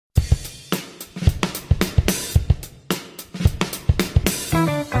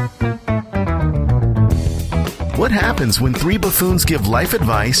What happens when three buffoons give life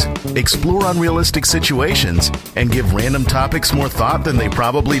advice, explore unrealistic situations, and give random topics more thought than they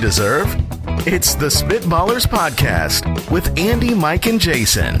probably deserve? It's the Spitballers Podcast with Andy, Mike, and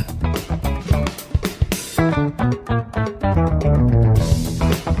Jason.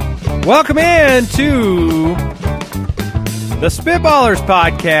 Welcome in to the Spitballers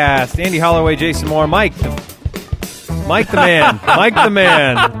Podcast. Andy Holloway, Jason Moore, Mike the man. Mike the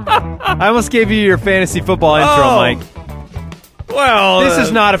man. I almost gave you your fantasy football intro, Mike. Well, this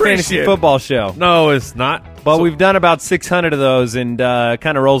is not a fantasy football show. No, it's not. But we've done about 600 of those, and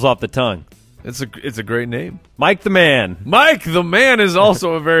kind of rolls off the tongue. It's a great name. Mike the man. Mike the man is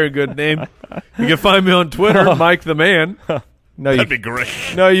also a very good name. You can find me on Twitter, Mike the man. No, That'd be great.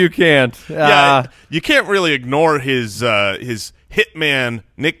 No, you can't. Yeah, you can't really ignore his Hitman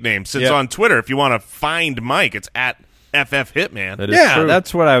nickname since on Twitter, if you want to find Mike, it's at FF Hitman. That is true.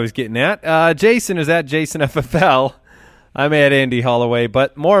 That's what I was getting at. Jason is at JasonFFL. I'm at Andy Holloway.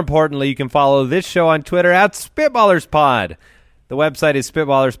 But more importantly, you can follow this show on Twitter at SpitballersPod. The website is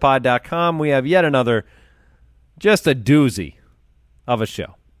SpitballersPod.com. We have yet another, just a doozy of a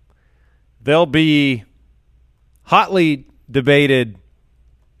show. There'll be hotly debated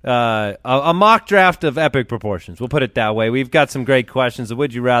a mock draft of epic proportions. We'll put it that way. We've got some great questions of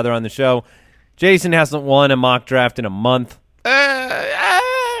Would You Rather on the show. Jason hasn't won a mock draft in a month.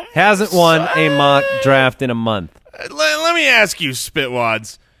 Hasn't won a mock draft in a month. Let me ask you,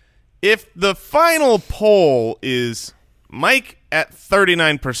 Spitwads. If the final poll is Mike at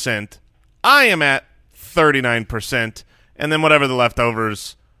 39%, I am at 39%, and then whatever the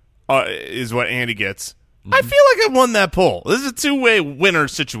leftovers is what Andy gets, I feel like I won that poll. This is a two-way winner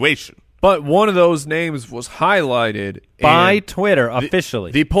situation. But one of those names was highlighted by Twitter officially.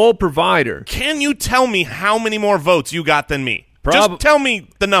 The poll provider. Can you tell me how many more votes you got than me? Just tell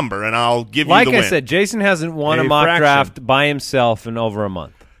me the number, and I'll give you the win. Like I said, Jason hasn't won a mock draft by himself in over a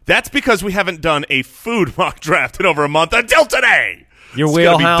month. That's because we haven't done a food mock draft in over a month until today. Your it's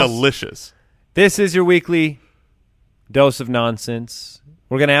wheelhouse. It's going to be delicious. This is your weekly dose of nonsense.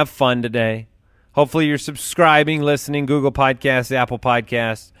 We're going to have fun today. Hopefully you're subscribing, listening, Google Podcasts, Apple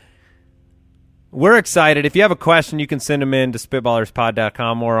Podcasts. We're excited. If you have a question, you can send them in to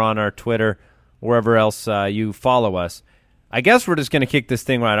SpitballersPod.com or on our Twitter, wherever else you follow us. I guess we're just going to kick this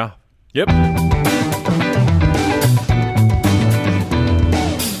thing right off. Yep.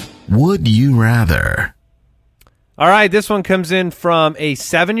 Would you rather? All right, this one comes in from a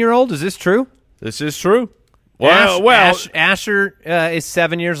 7-year-old. Is this true? This is true. Asher is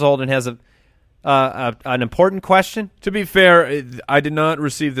 7 years old and has an important question. To be fair, I did not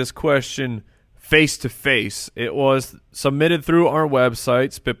receive this question face-to-face. It was submitted through our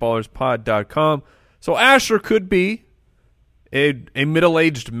website, SpitballersPod.com. So Asher could be a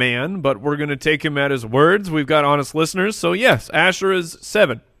middle-aged man, but we're going to take him at his words. We've got honest listeners. So, yes, Asher is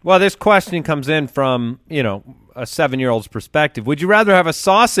 7. Well, this question comes in from, a 7-year-old's perspective. Would you rather have a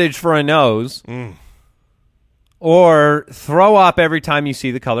sausage for a nose or throw up every time you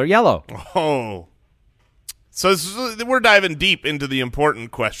see the color yellow? Oh. So we're diving deep into the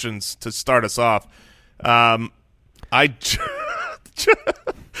important questions to start us off. Did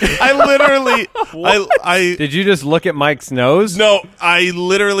you just look at Mike's nose? No, I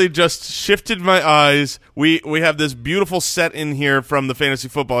literally just shifted my eyes. We have this beautiful set in here from the Fantasy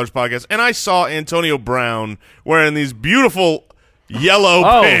Footballers Podcast, and I saw Antonio Brown wearing these beautiful yellow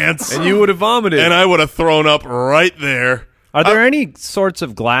pants. And you would have vomited. And I would have thrown up right there. Are there any sorts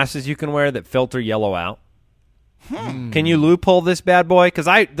of glasses you can wear that filter yellow out? Can you loophole this bad boy? Because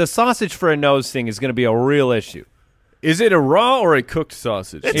the sausage for a nose thing is going to be a real issue. Is it a raw or a cooked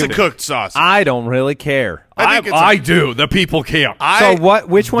sausage? It's a cooked sausage. I don't really care. I do. The people care.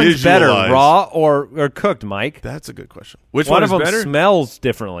 Which one's better, raw or cooked, Mike? That's a good question. Which one one of is them better? smells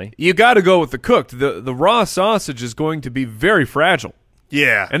differently. You got to go with the cooked. The raw sausage is going to be very fragile.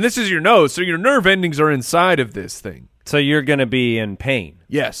 Yeah. And this is your nose, so your nerve endings are inside of this thing. So you're going to be in pain.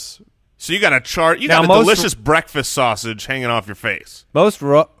 Yes. So you got a delicious breakfast sausage hanging off your face. Most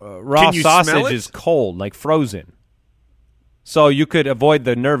raw Can you smell sausage it? is cold, like frozen. So you could avoid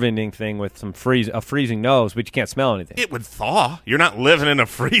the nerve ending thing with a freezing nose, but you can't smell anything. It would thaw. You're not living in a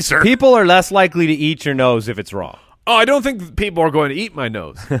freezer. People are less likely to eat your nose if it's raw. Oh, I don't think people are going to eat my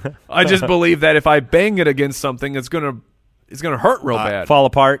nose. I just believe that if I bang it against something, it's gonna hurt real bad. Fall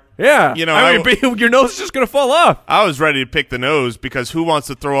apart. Yeah. Your nose is just gonna fall off. I was ready to pick the nose because who wants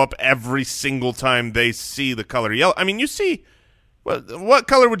to throw up every single time they see the color yellow? I mean, you see, what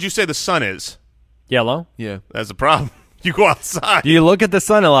color would you say the sun is? Yellow. Yeah. That's a problem. You go outside. Do you look at the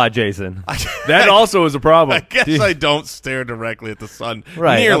sun a lot, Jason? That also is a problem. I guess I don't stare directly at the sun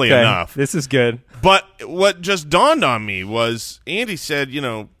Right. nearly okay. enough. This is good. But what just dawned on me was Andy said,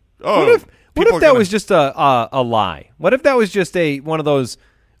 What if that was just a lie? What if that was just one of those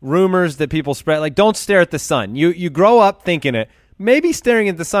rumors that people spread? Like, don't stare at the sun. You grow up thinking it. Maybe staring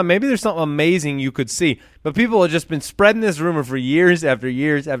at the sun, maybe there's something amazing you could see. But people have just been spreading this rumor for years after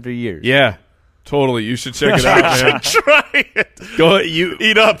years after years. Yeah, totally. You should check it out, man. try it? Go you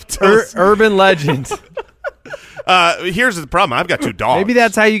Eat up. Urban legend. Here's the problem. I've got 2 dogs. Maybe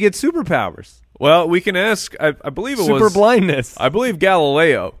that's how you get superpowers. Well, we can ask. I believe it Super was blindness. I believe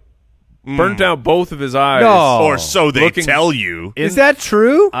Galileo burnt out both of his eyes. No. or so they Looking- tell you. Is that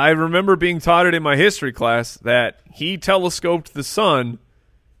true? I remember being taught it in my history class that he telescoped the sun,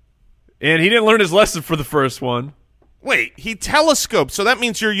 and he didn't learn his lesson for the first one. Wait, he telescoped, so that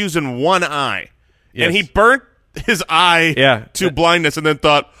means you're using one eye. Yes. And he burnt his eye to blindness and then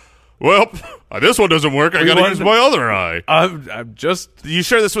thought, well, this one doesn't work. I got to use my other eye. I'm just. You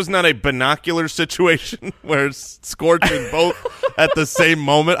sure this was not a binocular situation where it's scorching both at the same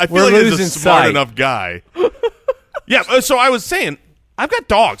moment? I feel We're like he's a losing smart sight. enough guy. Yeah, so I was saying, I've got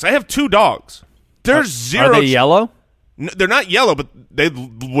dogs. I have 2 dogs. There's zero. Are they yellow? They're not yellow, but they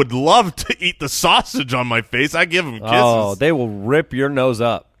would love to eat the sausage on my face. I give them kisses. Oh, they will rip your nose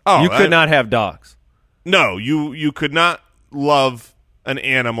up. Oh, you could not have dogs. No, you could not love an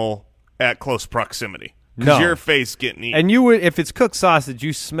animal at close proximity. Because No. your face getting eaten. And you would, if it's cooked sausage,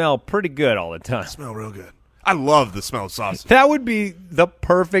 you smell pretty good all the time. Smell real good. I love the smell of sausage. That would be the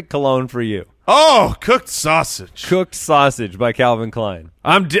perfect cologne for you. Oh, cooked sausage. Cooked Sausage by Calvin Klein.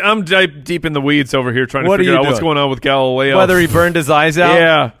 I'm deep in the weeds over here trying to What are figure you out what's doing? going on with Galileo. Whether he burned his eyes out?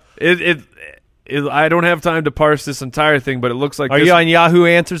 Yeah. It I don't have time to parse this entire thing, but it looks like Are this, you on Yahoo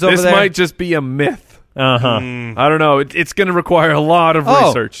Answers over this there? might just be a myth. Uh-huh. I don't know. It's going to require a lot of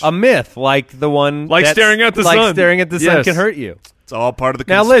research. A myth like the one Like staring at the like sun. staring at the sun Yes. can hurt you. It's all part of the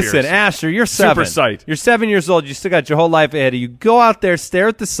Now conspiracy. listen, Asher, you're 7. sight. You're 7 years old. You still got your whole life ahead of you. Go out there, stare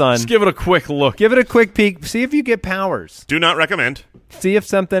at the sun. Just give it a quick look. Give it a quick peek. See if you get powers. Do not recommend. See if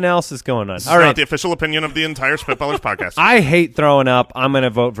something else is going on. This is All not right. the official opinion of the entire Spitballers podcast. I hate throwing up. I'm going to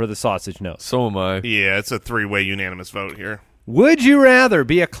vote for the sausage nose. So am I. Yeah, it's a 3-way unanimous vote here. Would you rather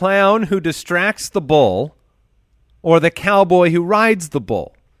be a clown who distracts the bull or the cowboy who rides the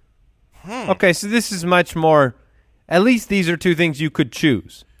bull? Okay, so this is much more. At least these are 2 things you could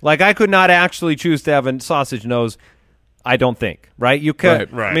choose. Like, I could not actually choose to have a sausage nose, I don't think. Right? You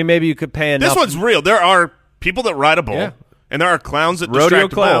could. Right. I mean, maybe you could pay enough. This one's real. There are people that ride a bull, Yeah. and there are clowns that Rodeo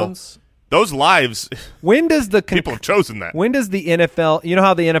distract a bull. clowns. Those lives, When does the people have chosen that. When does the NFL? You know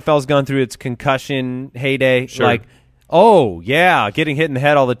how the NFL's gone through its concussion heyday? Sure. Like, oh yeah, getting hit in the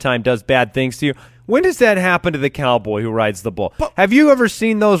head all the time does bad things to you. When does that happen to the cowboy who rides the bull? Have you ever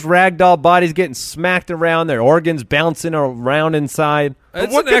seen those ragdoll bodies getting smacked around, their organs bouncing around inside? But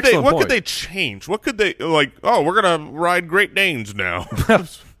That's what an could they? excellent What point. could they change? What could they like? Oh, we're gonna ride Great Danes now.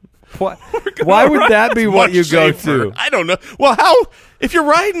 What? Why would that be what Much you go safer. to? I don't know. Well, how? If you're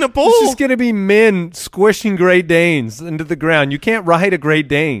riding a bull, It's just going to be men squishing Great Danes into the ground. You can't ride a Great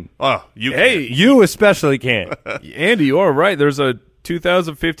Dane. oh, you Hey, You especially can't. Andy, you're right. There's a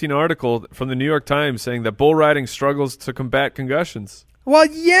 2015 article from the New York Times saying that bull riding struggles to combat concussions. Well,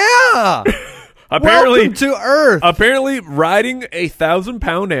 yeah. Apparently, Welcome to Earth. apparently, riding a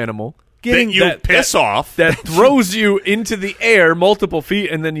 1,000-pound animal Getting that you piss off. that throws you into the air multiple feet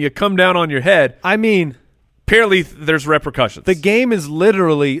and then you come down on your head. I mean, Apparently, there's repercussions. the game is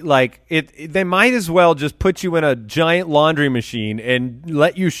literally like they might as well just put you in a giant laundry machine and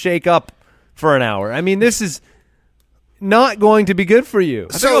let you shake up for an hour. I mean, this is not going to be good for you.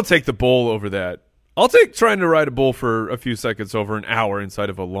 I think I'll take the bull over that. I'll take trying to ride a bull for a few seconds over an hour inside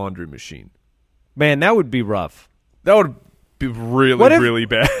of a laundry machine. Man, that would be rough. That would be really, What if- really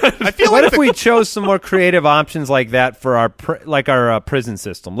bad. I feel What like if we chose some more creative options like that for our prison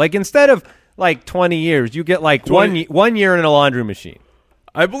system? Like instead of like 20 years, you get like 20 one year in a laundry machine.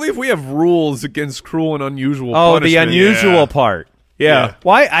 I believe we have rules against cruel and unusual Oh, the punishment. unusual Yeah. part. Yeah.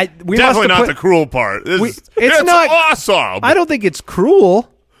 Why? We definitely must not have the put, cruel part. It's not- awesome. I don't think it's cruel.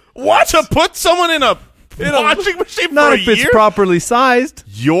 What to put someone in a washing machine Not for if a it's year? properly sized.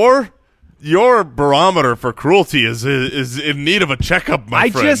 Your barometer for cruelty is in need of a checkup, my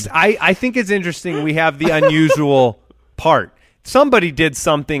friend. I think it's interesting we have the unusual part. Somebody did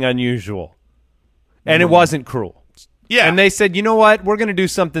something unusual, and it wasn't cruel. yeah, And they said, you know what? We're going to do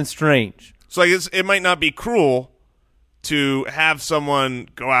something strange. so it might not be cruel to have someone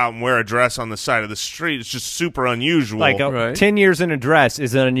go out and wear a dress on the side of the street. It's just super unusual. Like Right. 10 years in a dress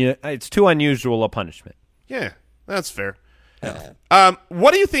is it's too unusual a punishment. yeah, That's fair.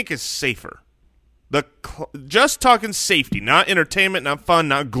 What do you think is safer? Just talking safety, not entertainment, not fun,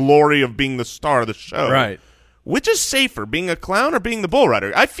 not glory of being the star of the show. Right. Which is safer, being a clown or being the bull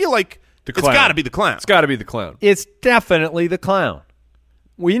rider? I feel like it's clown. got to be the clown. It's got to be the clown. It's definitely the clown.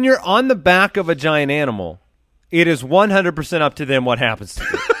 When you're on the back of a giant animal, it is 100% up to them what happens to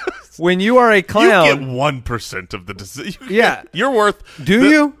you. When you are a clown, You get 1% of the decision. Yeah. You're worth. Do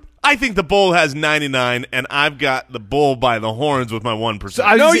you? I think the bull has 99, and I've got the bull by the horns with my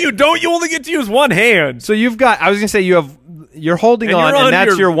 1%. No, you don't. You only get to use one hand. So you've got. I was gonna say you're holding And on, you're and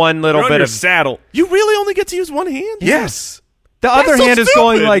that's your one little you're on bit your of saddle. You really only get to use one hand? Yes. The other so hand is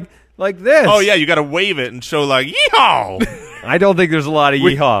going stupid. like this. Oh, yeah, you got to wave it and show like, yeehaw! I don't think there's a lot of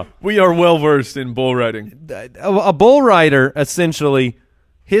yeehaw. We are well versed in bull riding. A bull rider, essentially,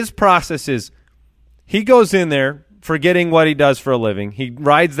 his process is he goes in there forgetting what he does for a living. He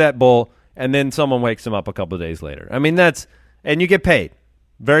rides that bull, and then someone wakes him up a couple of days later. I mean, and you get paid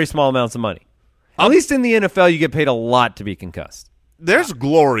very small amounts of money. At least in the NFL, you get paid a lot to be concussed. There's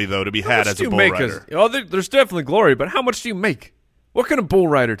glory, though, to be How had much as do a you bull make? rider. There's definitely glory, but how much do you make? What can a bull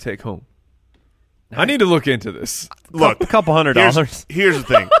rider take home? I need to look into this. Look, A couple $100. Here's the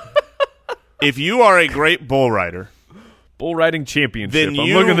thing. If you are a great bull rider, Bull riding championship. Then I'm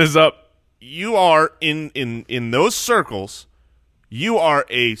looking this up. you are in those circles, you are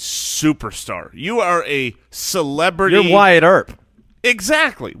a superstar. You are a celebrity. You're Wyatt Earp.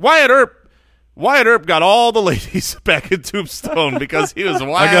 Exactly. Wyatt Earp got all the ladies back in Tombstone because he was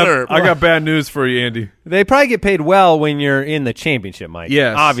Wyatt Earp. I got bad news for you, Andy. They probably get paid well when you're in the championship, Mike.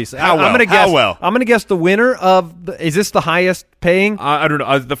 Yes. Obviously. How well? I'm gonna guess, How well? I'm going to guess the winner of is this the highest paying? I don't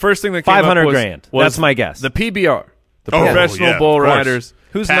know. The first thing that came 500 up was, grand. was That's my guess. The PBR, the Oh, Professional yeah, Bull of course. Riders.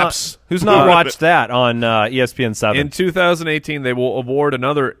 Who's Paps. not watched that on ESPN 7? In 2018, they will award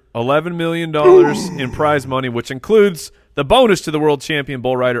another $11 million in prize money, which includes the bonus to the world champion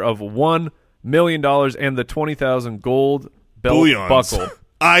bull rider of $1 million and the 20,000 gold belt Bullions. buckle.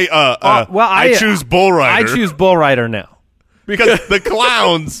 I choose bull rider. I choose bull rider now. because the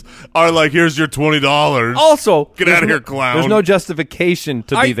clowns are like, here's your $20. Also, Get out of here, clown. There's no justification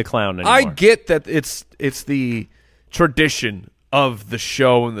to be the clown anymore. I get that it's the tradition of the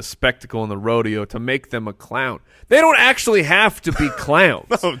show and the spectacle and the rodeo to make them a clown. They don't actually have to be clowns.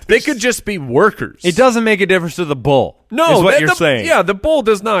 No, they could just be workers. It doesn't make a difference to the bull. No, is what you're the, saying. Yeah, the bull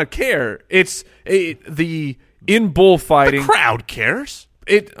does not care. It's in bullfighting. The crowd cares.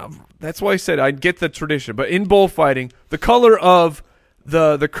 That's why I said I get the tradition, but in bullfighting, the color of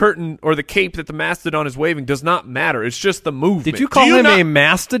the curtain or the cape that the mastodon is waving does not matter. It's just the movement. Did you call you him not- a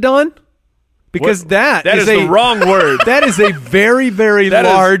mastodon? Because that is a the wrong word. That is a very, very That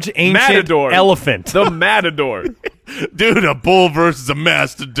is large ancient matador. elephant. The matador. Dude, a bull versus a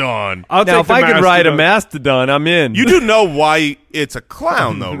mastodon. I'll Now, take if the I could ride a mastodon. mastodon, I'm in. You do know why it's a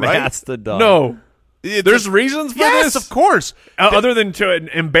clown, though, right? Mastodon. No. It's There's a- reasons for yes, this? of course. Other than to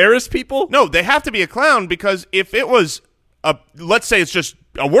embarrass people? No, they have to be a clown because if it was let's say it's just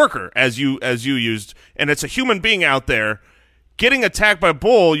a worker as you used, and it's a human being out there getting attacked by a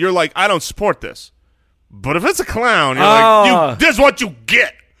bull, you're like, I don't support this. But if it's a clown, you're like, this is what you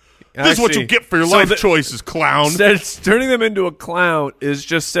get. This is what you get for your life choices, clown. Turning them into a clown is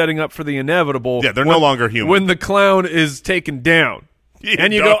just setting up for the inevitable. Yeah, they're no longer human. When the clown is taken down. Yeah,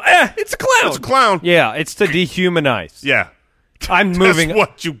 and you don't- go, it's a clown. It's a clown. Yeah, it's to dehumanize. Yeah. I'm moving. That's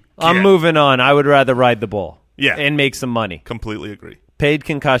what you get. I'm moving on. I would rather ride the bull. Yeah. And make some money. Completely agree. Paid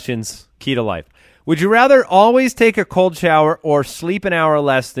concussions, key to life. Would you rather always take a cold shower or sleep an hour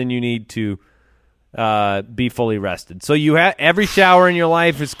less than you need to be fully rested? So you have every shower in your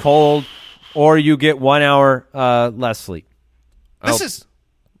life is cold, or you get 1 hour less sleep.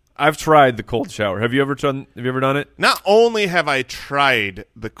 I've tried the cold shower. Have you ever done it? Not only have I tried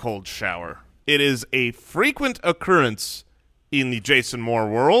the cold shower, it is a frequent occurrence in the Jason Moore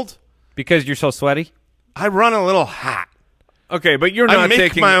world. Because you're so sweaty? I run a little hot. Okay, but you're I not make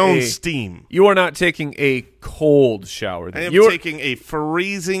taking my own steam. You are not taking a cold shower. I am You're taking a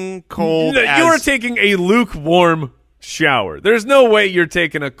freezing cold. you are taking a lukewarm shower. There's no way you're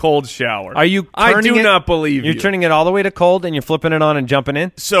taking a cold shower. Are you? I do turning it- not believe You're you. turning it all the way to cold, and you're flipping it on and jumping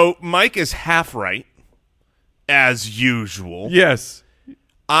in. So Mike is half right, as usual. Yes.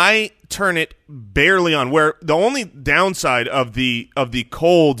 I turn it barely on. Where the only downside of the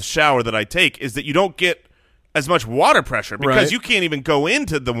cold shower that I take is that you don't get as much water pressure because Right. you can't even go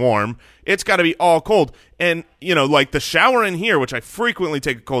into the warm. It's got to be all cold. And like the shower in here, which I frequently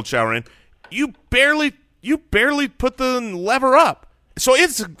take a cold shower in, you barely put the lever up. So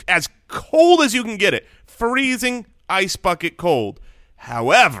it's as cold as you can get it. Freezing ice bucket cold.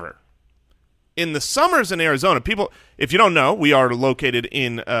 However, in the summers in Arizona, people, if you don't know, we are located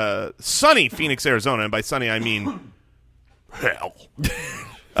in sunny Phoenix, Arizona. And by sunny, I mean hell.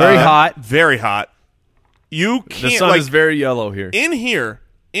 Very hot. Very hot. You can't. The sun is very yellow here. In here,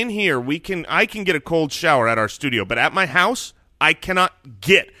 I can get a cold shower at our studio, but at my house, I cannot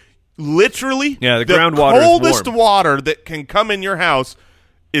get literally the groundwater is coldest warm. water that can come in your house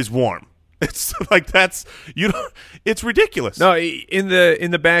is warm. It's like it's ridiculous. No, in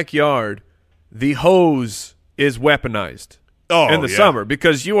the backyard, the hose is weaponized in the summer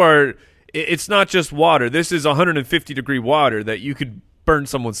because it's not just water. This is 150-degree water that you could burn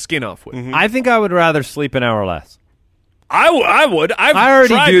someone's skin off with. I think I would rather sleep an hour less. I would. I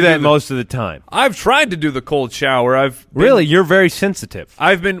already do that most of the time. I've tried to do the cold shower. Really? You're very sensitive.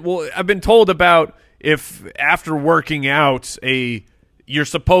 I've been told about if after working out you're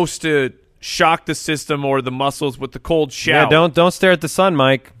supposed to shock the system or the muscles with the cold shower. Yeah, don't stare at the sun,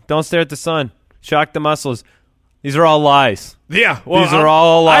 Mike. Don't stare at the sun. Shock the muscles. These are all lies. Yeah, well, these are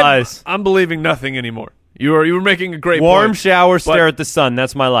all lies. I'm believing nothing anymore. You were making a great warm point. shower, stare at the sun.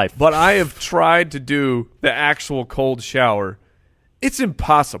 That's my life. But I have tried to do the actual cold shower. It's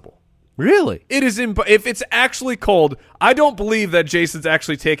impossible. Really? It is if it's actually cold, I don't believe that Jason's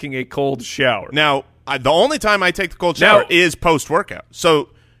actually taking a cold shower. Now, the only time I take the cold shower is post-workout. So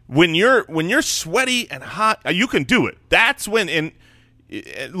when you're sweaty and hot, you can do it. That's when. And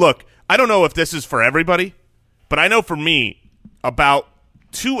look, I don't know if this is for everybody, but I know for me, about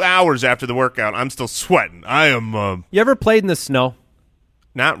 2 hours after the workout, I'm still sweating. I am. You ever played in the snow?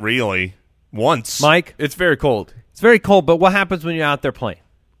 Not really. Once, Mike. It's very cold. It's very cold. But what happens when you're out there playing?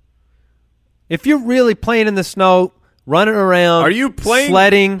 If you're really playing in the snow, running around, are you playing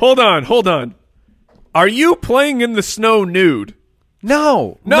sledding? Hold on. Are you playing in the snow nude?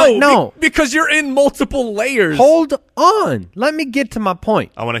 No. Because you're in multiple layers. Hold on. Let me get to my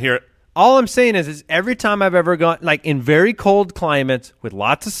point. I want to hear it. All I'm saying is every time I've ever gone, like in very cold climates with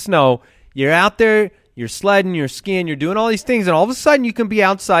lots of snow, you're out there, you're sledding, you're skiing, you're doing all these things, and all of a sudden you can be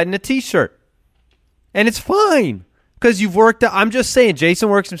outside in a T-shirt. And it's fine because you've worked out. I'm just saying, Jason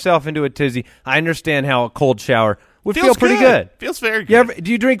works himself into a tizzy. I understand how a cold shower would feel pretty good. Feels very good.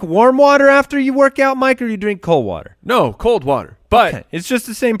 Do you drink warm water after you work out, Mike, or do you drink cold water? No, cold water. But okay. It's just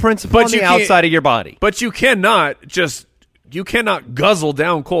the same principle on the outside of your body. But you cannot guzzle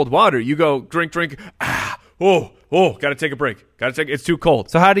down cold water. You go drink. Got to take a break. It's too cold.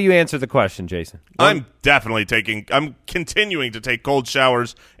 So how do you answer the question, Jason? I'm continuing to take cold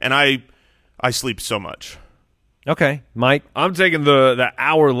showers, and I sleep so much. Okay, Mike. I'm taking the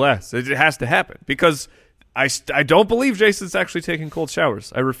hour less. It has to happen because I don't believe Jason's actually taking cold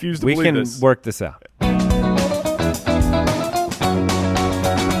showers. I refuse to believe this. We can work this out.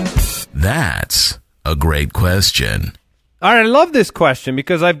 That's a great question. All right, I love this question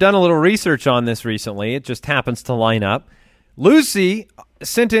because I've done a little research on this recently. It just happens to line up. Lucy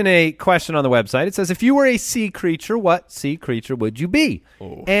sent in a question on the website. It says, if you were a sea creature, what sea creature would you be?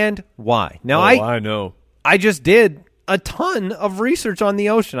 And why? Now, I know. I just did a ton of research on the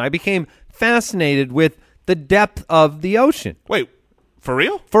ocean. I became fascinated with the depth of the ocean. Wait, for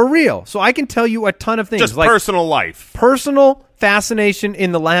real? For real. So I can tell you a ton of things. Just like personal life. Personal fascination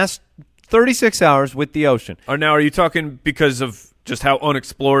in the last 36 hours with the ocean. Now, are you talking because of just how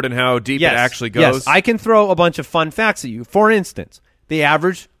unexplored and how deep it actually goes? Yes, I can throw a bunch of fun facts at you. For instance, the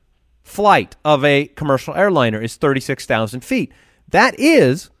average flight of a commercial airliner is 36,000 feet. That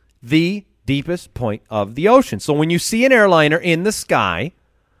is the deepest point of the ocean. So when you see an airliner in the sky,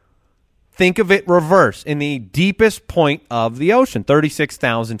 think of it reverse, in the deepest point of the ocean,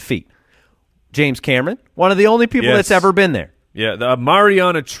 36,000 feet. James Cameron, one of the only people that's ever been there. Yeah, the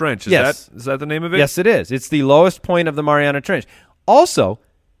Mariana Trench. Is that the name of it? Yes, it is. It's the lowest point of the Mariana Trench. Also,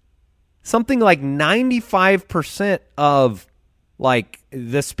 something like 95% of like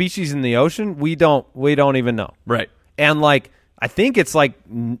the species in the ocean we don't even know. Right. And like I think it's like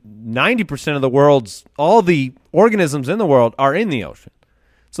 90% of the world's all the organisms in the world are in the ocean.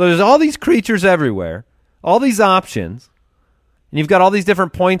 So there's all these creatures everywhere, all these options. And you've got all these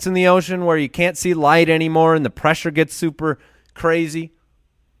different points in the ocean where you can't see light anymore and the pressure gets super crazy.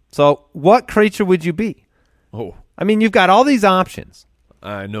 So what creature would you be? Oh. I mean, you've got all these options.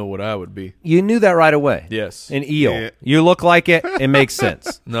 I know what I would be. You knew that right away. Yes. An eel. Yeah. You look like it. It makes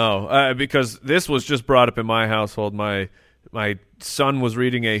sense. No, because this was just brought up in my household. My son was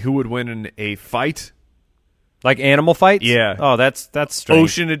reading a Who Would Win in a Fight. Like animal fights? Yeah. Oh, that's strange.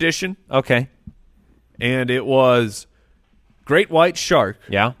 Ocean edition. Okay. And it was great white shark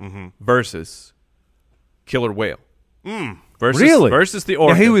Yeah. versus killer whale. versus the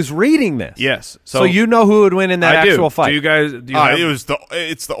orca. Yeah, he was reading this. Yes. So you know who would win in that I actual do. fight. Do you guys? Do you have,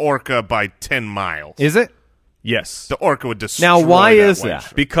 It's the orca by 10 miles. Is it? yes. The orca would destroy. Now, why that is wench.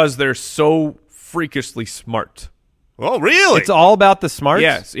 that? Because they're so freakishly smart. Oh, really? It's all about the smarts?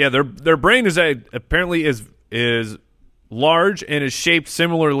 Yes. Yeah. Their brain apparently is large and is shaped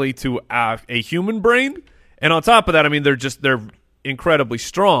similarly to a human brain. And on top of that, I mean, they're incredibly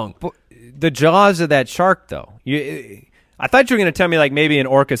strong. But the jaws of that shark, though. I thought you were going to tell me like maybe an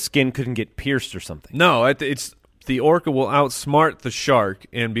orca's skin couldn't get pierced or something. No, it's the orca will outsmart the shark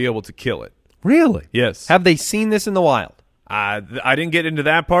and be able to kill it. Really? Yes. Have they seen this in the wild? I didn't get into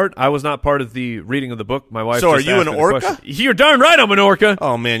that part. I was not part of the reading of the book. My wife. So just are you asked an me the orca? question. You're darn right. I'm an orca.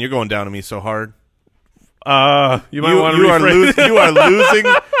 Oh man, you're going down to me so hard. You might want to you are rephrase. you are losing.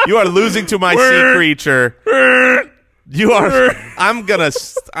 You are losing to my sea creature. You are. I'm going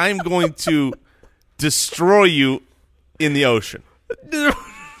to destroy you in the ocean.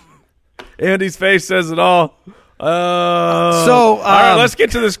 Andy's face says it all. So, all right, let's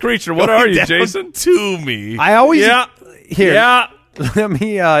get to this creature. What are you, Down Jason? To me. I always Yeah. here. Yeah.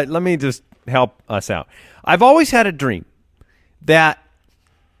 Let me just help us out. I've always had a dream that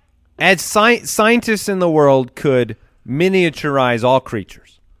as scientists in the world could miniaturize all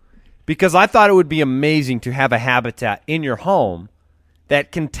creatures, because I thought it would be amazing to have a habitat in your home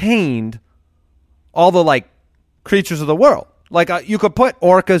that contained all the like creatures of the world. Like you could put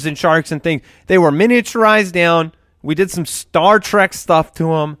orcas and sharks and things. They were miniaturized down. We did some Star Trek stuff to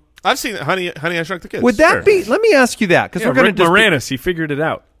them. I've seen Honey, I Shrunk the Kids. Would that Sure. be? Let me ask you that because we're going Rick to just. Moranis, he figured it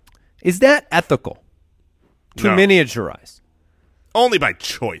out. Is that ethical to No. miniaturize? Only by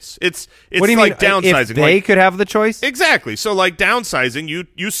choice. It's What do you like mean? downsizing. If they like, could have the choice, exactly. So like downsizing,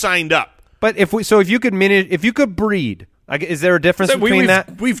 you signed up. but if you could breed, is there a difference between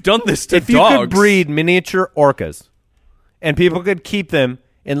that? We've done this to If dogs. you could breed miniature orcas, and people could keep them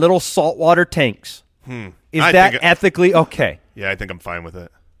in little saltwater tanks, is I that think- ethically okay? Yeah, I think I'm fine with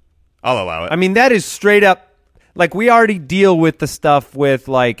it. I'll allow it. I mean, that is straight up. Like, we already deal with the stuff with,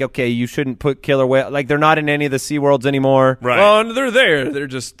 like, okay, you shouldn't put killer whale. Like, they're not in any of the SeaWorlds anymore. Right. Well, they're there. They're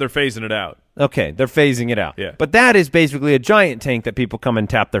phasing it out. Okay, they're phasing it out. Yeah. But that is basically a giant tank that people come and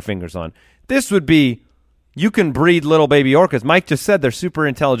tap their fingers on. This would be, you can breed little baby orcas. Mike just said they're super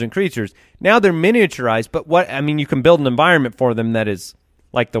intelligent creatures. Now they're miniaturized, but you can build an environment for them that is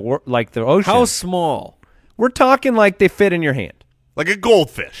like the ocean. How small? We're talking like they fit in your hand. Like a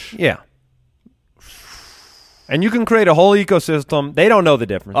goldfish. Yeah. And you can create a whole ecosystem. They don't know the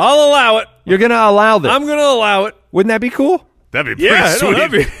difference. I'll allow it. You're going to allow this. I'm going to allow it. Wouldn't that be cool? That'd be pretty Yeah, sweet.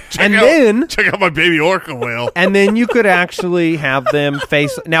 that'd be- Check out my baby orca whale. And then you could actually have them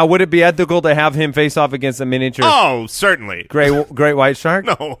face. Now, would it be ethical to have him face off against a miniature Oh, certainly. great white shark?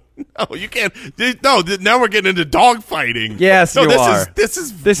 No, you can't. No, now we're getting into dog fighting. Yes, no, you this are.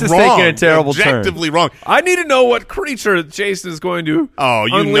 Is This is wrong. taking a terrible turn. Objectively wrong. I need to know what creature Jason is going to Oh,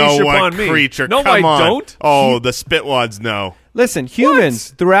 you unleash know what upon me. creature? No, Come I on. don't. Oh, the Spitwads know. Listen, humans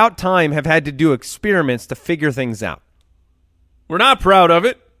throughout time have had to do experiments to figure things out. We're not proud of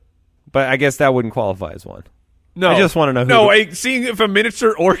it. But I guess that wouldn't qualify as one. No. I just want to know who. No, seeing if a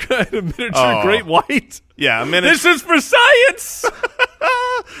miniature orca and a miniature Oh. great white. Yeah, a minute. This is for science.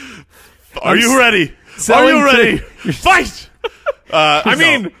 Are you ready? Are selling you ready? to- Fight! I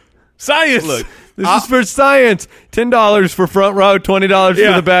mean, science. Look, This is for science. $10 for front row, $20 Yeah.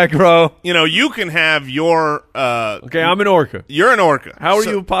 for the back row. you can have your. Okay, I'm an orca. You're an orca. How are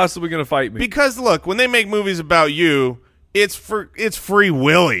So- you possibly going to fight me? Because look, when they make movies about you, it's Free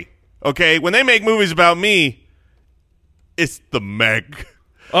Willy. Okay, when they make movies about me, it's the Meg.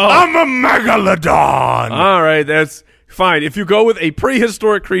 Oh. I'm a megalodon. All right, that's fine. If you go with a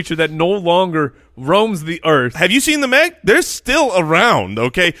prehistoric creature that no longer roams the earth, Have you seen the Meg? They're still around.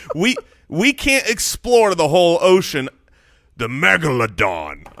 Okay, we can't explore the whole ocean. The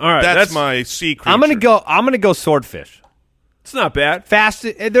megalodon. All right, that's that's- my sea creature. I'm gonna go swordfish. it's not bad.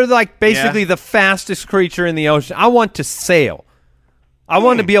 They're like basically Yeah. the fastest creature in the ocean. I want to sail. I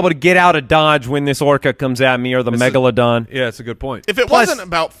want to be able to get out of Dodge when this orca comes at me or the megalodon. Yeah, it's a good point. If it Plus- wasn't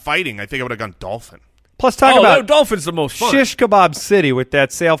about fighting, I think I would have gone dolphin. Plus, talk Oh, about dolphin's the most fun. shish kebab city with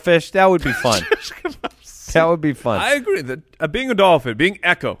that sailfish. That would be fun. That would be fun. I agree that being a dolphin, being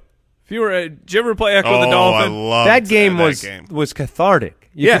Echo. If you were, did you ever play Echo the I Dolphin? loved that game that was cathartic.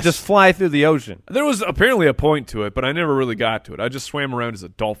 You Yes. could just fly through the ocean. There was apparently a point to it, but I never really got to it. I just swam around as a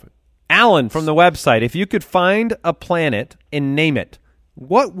dolphin. Alan from the website, if you could find a planet and name it,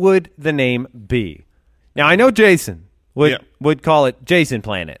 what would the name be? Now, I know Jason. would call it Jason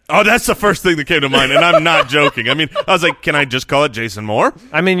Planet. Oh, that's the first thing that came to mind, and I'm not joking. I mean, I was like, can I just call it Jason Moore?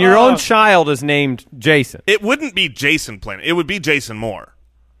 I mean, your own child is named Jason. It wouldn't be Jason Planet. It would be Jason Moore.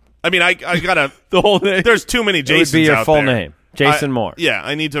 I mean, I gotta The whole name. There's too many Jasons It would be your out full there. name, Jason Moore. Yeah,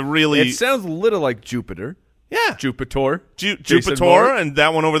 I need to really. It sounds a little like Jupiter. Yeah, Jupiter. Jason Jupiter, Moore. and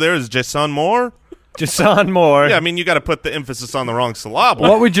that one over there is Jason Moore. Jason Moore. Yeah, I mean, you got to put the emphasis on the wrong syllable.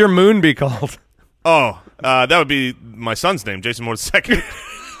 What would your moon be called? Oh, that would be my son's name, Jason Moore II.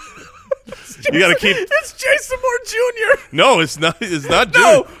 You got to keep. It's Jason Moore Jr. No, it's not. It's not.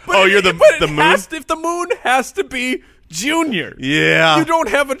 No, Junior. but You're the moon. If the moon has to be Junior, Yeah, you don't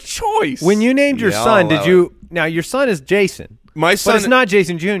have a choice. When you named your Yeah, son, I'll did allow you? Now your son is Jason, my son. but it's not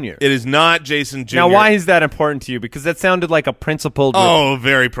Jason Jr. It is not Jason Jr. Now, why is that important to you? Because that sounded like a principled. Oh,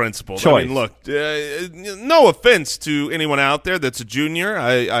 very principled. Choice. I mean, look, no offense to anyone out there that's a junior.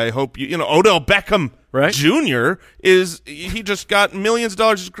 I hope you know Odell Beckham Right. Jr. he just got millions of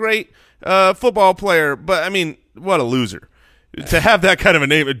dollars. He's a great football player, but I mean, what a loser to have that kind of a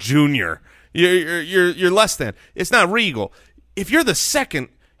name, a junior. You're less than. It's not regal. If you're the second,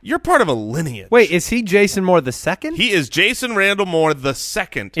 you're part of a lineage. Wait, is he Jason Moore the second? He is Jason Randall Moore the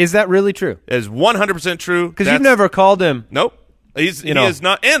second. Is that really true? Is 100% true. Because you've never called him. Nope. He is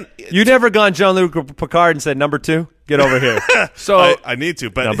not. And You never gone Jean-Luc Picard and said, number 2, get over here. So I need to,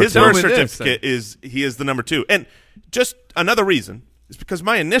 but Number his two. birth Tell me this, certificate is he is the number 2. And just another reason is because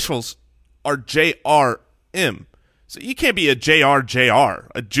my initials are JRM. So you can't be a JR,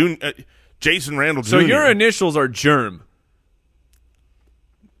 Jason Randall Jr. So your initials are Germ.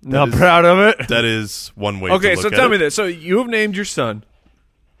 Not proud of it. That is one way Okay, to so look tell at me it. this. So you've named your son.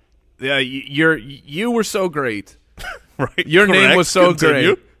 Yeah, you were so great. Right? Your name Correct. was so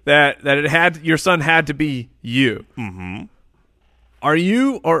Continue. great that your son had to be you. Mm-hmm. Are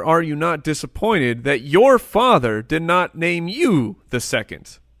you or are you not disappointed that your father did not name you the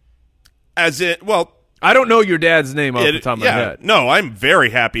second? As it, well, I don't know your dad's name off the top of my head. No, I'm very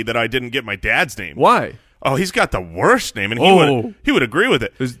happy that I didn't get my dad's name. Why? Oh, he's got the worst name, and Oh. he would agree with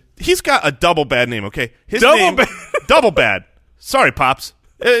it. He's got a double bad name. Okay, his Double name, bad? double bad. Sorry, pops.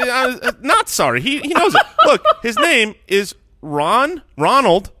 Not sorry. He knows it. Look, his name is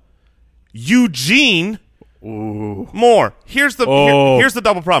Ronald Eugene Moore. Here's the here's the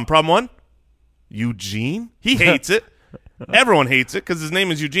double problem. Problem 1, Eugene. He hates it. Everyone hates it because his name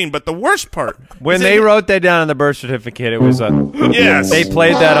is Eugene. But the worst part, When is they that- wrote that down on the birth certificate, it was yes, they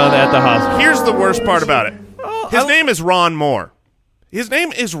played that on at the hospital. Here's the worst part about it. His name is Ron Moore. His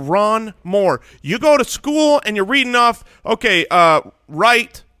name is Ron Moore. You go to school and you're reading off, okay,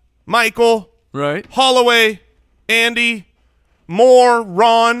 Wright, Michael, Right. Holloway, Andy, Moore,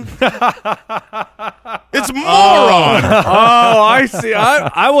 Ron. It's moron. Oh, I see.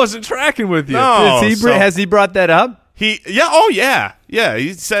 I wasn't tracking with you. No. Has he brought that up? Yeah.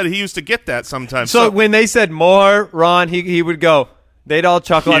 He said he used to get that sometimes. So when they said more, Ron, he would go. They'd all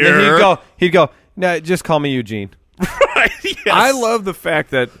chuckle, and then Here. he'd go. No, just call me Eugene. yes. I love the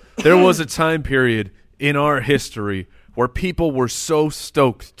fact that there was a time period in our history where people were so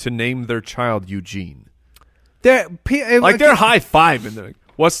stoked to name their child Eugene. They're high-fiving. They're like,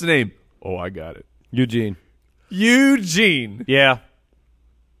 what's the name? Oh, I got it. Eugene. Eugene. Yeah.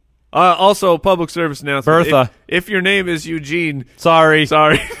 Also, public service announcement. Bertha. If your name is Eugene, Sorry.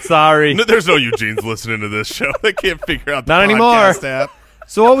 sorry. Sorry. No, there's no Eugenes listening to this show. They can't figure out the Not anymore. podcast app.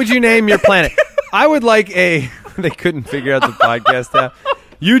 So what would you name your planet? I would like a. They couldn't figure out the podcast app.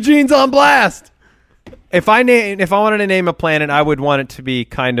 Eugene's on blast. If I wanted to name a planet, I would want it to be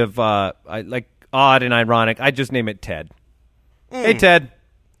kind of like odd and ironic. I'd just name it Ted. Hey Ted,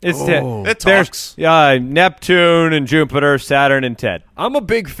 it's Ted. It There's talks. Neptune and Jupiter, Saturn and Ted. I'm a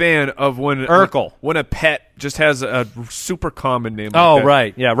big fan of when Urkel. when a pet just has a super common name. Oh like that.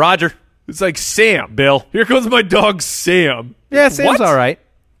 right, yeah, Roger, It's like Sam. Bill. Here comes my dog Sam. Yeah, Sam's What? all right.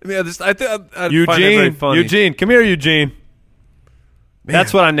 Yeah, I find it very funny. Eugene, come here, Eugene.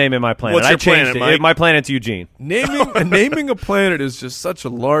 That's what I'm naming my planet. What's your I changed planet, it. Mike? My planet's Eugene. Naming a planet is just such a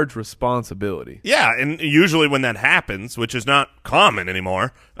large responsibility. Yeah, and usually when that happens, which is not common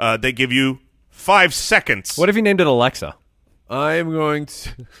anymore, they give you 5 seconds. What if you named it Alexa? I'm going to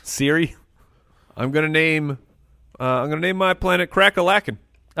Siri? name my planet Crack-a-Lackin'.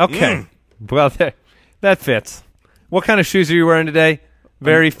 Okay. Well, that fits. What kind of shoes are you wearing today?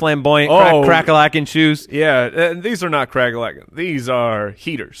 Very flamboyant, Oh. crack-a-lackin' shoes. Yeah, and these are not Crack-a-Lackin'. These are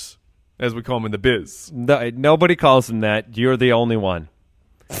heaters, as we call them in the biz. Nobody calls them that. You're the only one.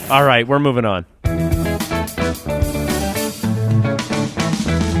 All right, we're moving on.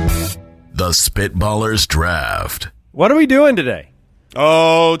 The Spitballers Draft. What are we doing today?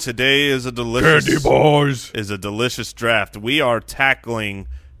 Oh, today is a delicious Candy bars. is a delicious draft. We are tackling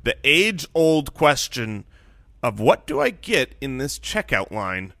the age-old question of what do I get in this checkout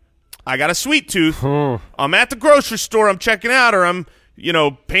line? I got a sweet tooth. I'm at the grocery store. I'm checking out, or I'm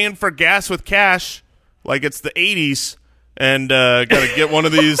paying for gas with cash like it's the 80s, and got to get one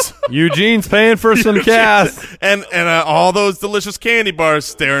of these. Eugene's paying for some cash. and all those delicious candy bars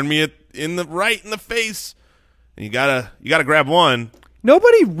staring me in the face. And you gotta grab one.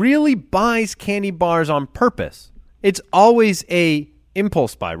 Nobody really buys candy bars on purpose. It's always a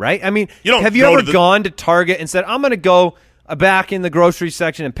impulse buy, right? I mean, have you ever gone to Target and said, I'm going to go back in the grocery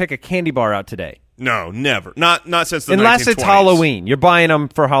section and pick a candy bar out today? No, never. Not since the 1920s. Unless it's Halloween. You're buying them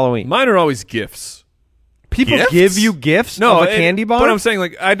for Halloween. Mine are always gifts. People Gifts? give you gifts of a candy bar? But I'm saying,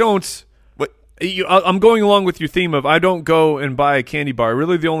 like, I don't. What? I'm going along with your theme of I don't go and buy a candy bar.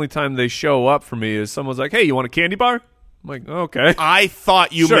 Really, the only time they show up for me is someone's like, hey, you want a candy bar? I'm like, okay. I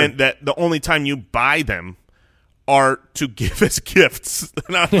thought you Sure. meant that the only time you buy them are to give as gifts.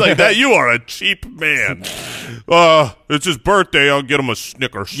 And I was like, that you are a cheap man. It's his birthday. I'll get him a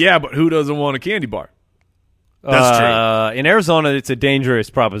Snickers. Yeah, but who doesn't want a candy bar? That's true. In Arizona, it's a dangerous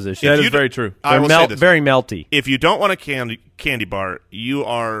proposition. That you is d- very true. I will say this. Very melty. If you don't want a candy bar, you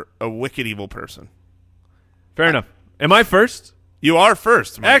are a wicked evil person. Fair enough. Am I first? You are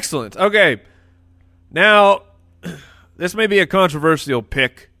first. Mike. Excellent. Okay. Now, this may be a controversial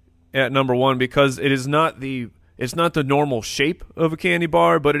pick at number one because it's not the normal shape of a candy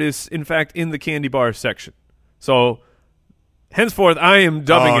bar, but it is in fact in the candy bar section. So henceforth, I am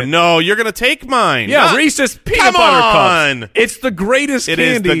dubbing it. No, you're gonna take mine. Yeah, Not- Reese's peanut Come butter on! cups. It's the greatest It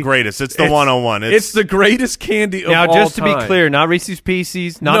candy. is the greatest. It's the 101. It's the greatest candy of Now, all just to time. be clear, not Reese's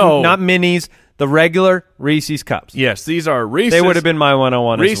Pieces, No. not Minis, the regular Reese's Cups. Yes, these are Reese's. They would have been my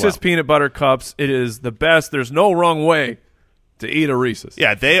 101 Reese's as well. peanut butter cups. It is the best. There's no wrong way to eat a Reese's.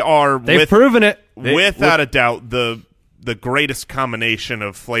 Yeah, they are. They've proven it. Without a doubt, the greatest combination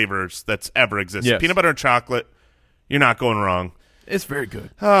of flavors that's ever existed. Yes. Peanut butter and chocolate. You're not going wrong. It's very good.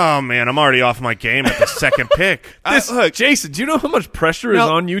 Oh man, I'm already off my game at the second pick. Look, Jason, do you know how much pressure is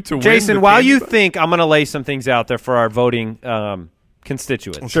Now, on you to win? Jason, the while candy you bar? think, I'm going to lay some things out there for our voting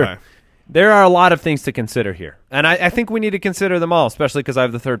constituents. Okay. There are a lot of things to consider here, and I think we need to consider them all, especially because I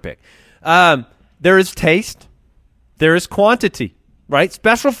have the third pick. There is taste. There is quantity, right?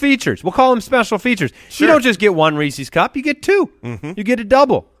 Special features. We'll call them special features. Sure. You don't just get one Reese's Cup. You get two. Mm-hmm. You get a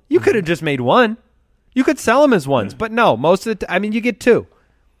double. You could have just made one. You could sell them as ones, but no. Most of the you get two.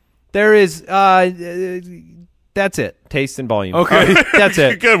 There is that's it. Taste and volume. Okay. That's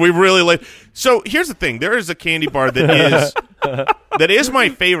it. Good. We really like. So here's the thing. There is a candy bar that is my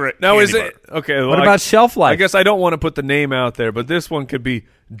favorite. Now, candy is bar. it okay? Well, What about shelf life? I guess I don't want to put the name out there, but this one could be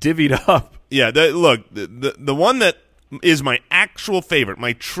divvied up. Yeah. The one that is my actual favorite,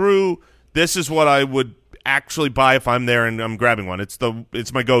 my true. This is what I would actually buy if I'm there and I'm grabbing one.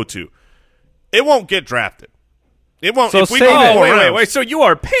 It's my go-to. It won't get drafted. It won't. So if we save go it. four Wait. rounds- So you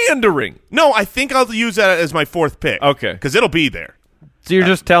are pandering. No, I think I'll use that as my fourth pick. Okay. Because it'll be there. So you're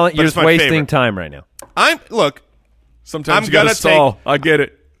just telling, but you're it's just my wasting favorite. time right now. Sometimes I'm you got to gonna stall. I get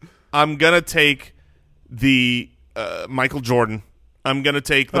it. I'm gonna take the Michael Jordan. I'm gonna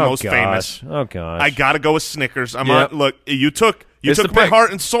take the most famous. Oh gosh. I gotta go with Snickers. Yep. Look, you took It's the my pick.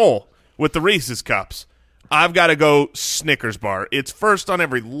 heart and soul with the Reese's Cups. I've got to go Snickers bar. It's first on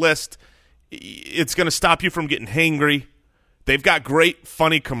every list. It's gonna stop you from getting hangry. They've got great,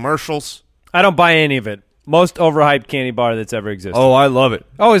 funny commercials. I don't buy any of it. Most overhyped candy bar that's ever existed. Oh, I love it.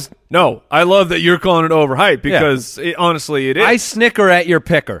 Oh, is No, I love that you're calling it overhyped because honestly, it is. I snicker at your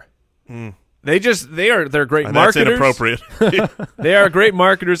picker. They're great That's marketers. inappropriate. They are great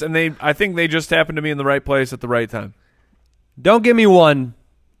marketers, and I think they just happen to be in the right place at the right time. Don't give me one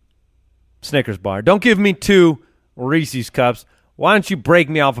Snickers bar. Don't give me two Reese's Cups. Why don't you break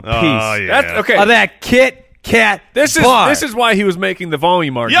me off a piece Oh, yeah. That's okay. of that Kit Kat This bar? is why he was making the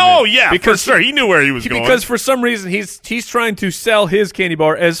volume argument. Oh yeah, because for sure. He knew where he was going. Because for some reason he's trying to sell his candy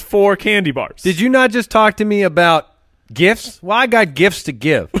bar as 4 candy bars. Did you not just talk to me about gifts? Well, I got gifts to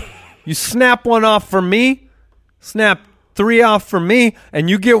give. You snap one off for me, snap 3 off for me, and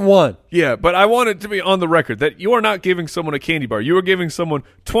you get one. Yeah, but I want it to be on the record that you are not giving someone a candy bar. You are giving someone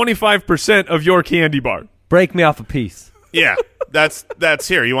 25% of your candy bar. Break me off a piece. yeah, that's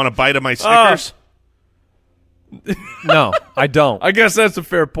here. You want a bite of my Snickers? No, I don't. I guess that's a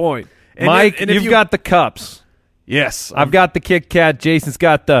fair point. And Mike, and if you've got the cups. yes. I've got the Kit Kat. Jason's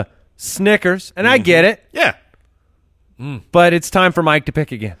got the Snickers, and I get it. Yeah. But it's time for Mike to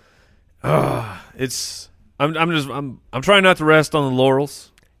pick again. I'm trying not to rest on the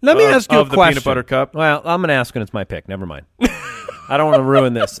laurels. Let me ask you a of the question. peanut butter cup. Well, I'm going to ask when it's my pick. Never mind. I don't want to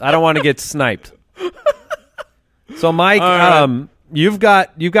ruin this. I don't want to get sniped. So, Mike, right. you've got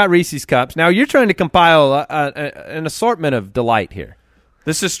Reese's Cups. Now, you're trying to compile an assortment of delight here.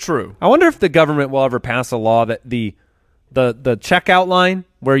 This is true. I wonder if the government will ever pass a law that the checkout line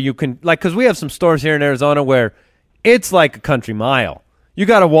where you can, like, because we have some stores here in Arizona where it's like a country mile. You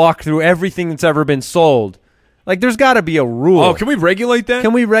got to walk through everything that's ever been sold. Like, there's got to be a rule. Oh, can we regulate that?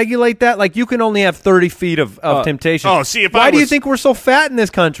 Can we regulate that? Like, you can only have 30 feet of temptation. Oh, see, if Why I do you was- think we're so fat in this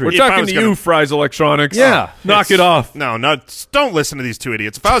country? We're If I talking was to gonna- you, Fry's Electronics. Yeah. Knock it off. No, don't listen to these two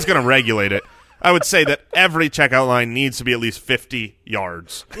idiots. If I was going to regulate it, I would say that every checkout line needs to be at least 50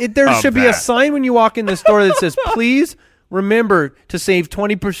 yards. There of should be a that. sign when you walk in the store that says, please remember to save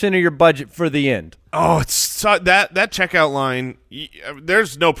 20% of your budget for the end. Oh, it's that checkout line.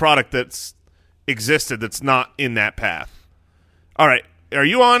 There's no product that's existed that's not in that path. All right, are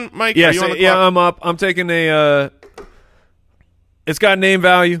you on, Mike? Yes, Are you on the yeah, clock? I'm up. I'm taking a. It's got name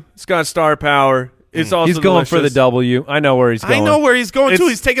value. It's got star power. It's also He's going for the delicious. W. I know where he's going. I know where he's going to. It's-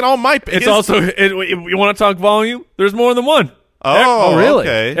 He's taking all my. It's also. You want to talk volume? There's more than one. Oh, really?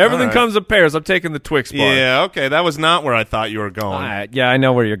 Okay. Everything All right. comes in pairs. I'm taking the Twix bar. Yeah. Okay. That was not where I thought you were going. Yeah, I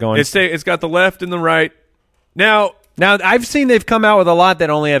know where you're going. It's got the left and the right. Now, I've seen they've come out with a lot that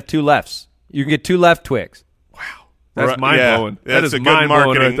only have two lefts. You can get two left Twix. that's Right, mind-blowing. Yeah, That that's is a good mind-blowing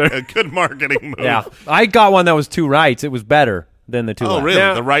marketing. right there. A good marketing move. Yeah. I got one that was two rights. It was better than the two Oh, left. really?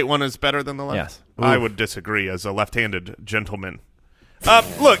 Now- The right one is better than the left? Yes. I would disagree as a left-handed gentleman.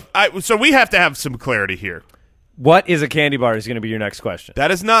 Look, so we have to have some clarity here. What is a candy bar is going to be your next question.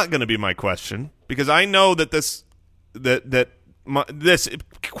 That is not going to be my question because I know that this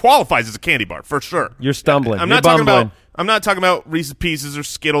qualifies as a candy bar for sure. You're stumbling. I'm You're not talking bumbling. about. I'm not talking about Reese's Pieces or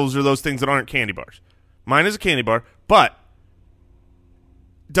Skittles or those things that aren't candy bars. Mine is a candy bar, but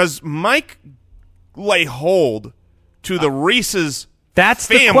does Mike lay hold to the Reese's? That's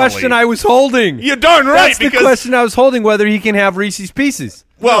family? the question I was holding. You're darn right. That's the because, question I was holding, whether he can have Reese's Pieces.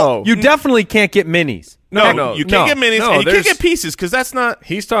 Well, You definitely can't get minis. No, you can't get minis no, and you can't there's- get pieces because that's not.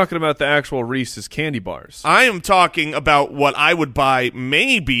 He's talking about the actual Reese's candy bars. I am talking about what I would buy,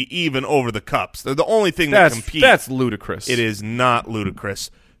 maybe even over the cups. They're the only thing that compete. That's ludicrous. It is not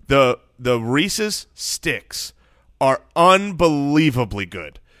ludicrous. The Reese's sticks are unbelievably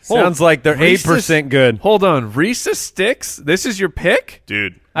good, Sounds like they're Reese's- 8% good. Hold on, Reese's sticks. This is your pick.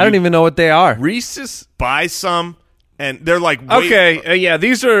 dude. I don't even know what they are. Reese's. Buy some, and they're like Okay, yeah,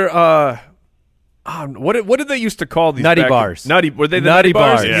 these are. What did they used to call these? Nutty back bars. Were they the Nutty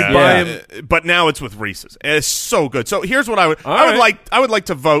bars. You Yeah. buy Yeah. them. But now it's with Reese's. And it's so good. So here's what I would. All I would right. like. I would like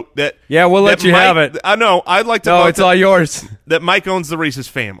to vote that. Yeah, we'll let that you Mike- have it. I know. I'd like to. No, vote it's that, all yours. that Mike owns the Reese's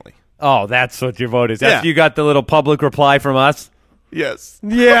family. Oh, that's what your vote is. After Yeah. you got the little public reply from us. Yes.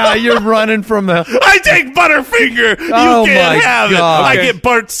 Yeah, you're running from the. I take Butterfinger. Oh, You can't my have God. it. I Okay. get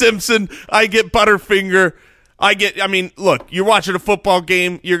Bart Simpson. I get Butterfinger. I mean, look, you're watching a football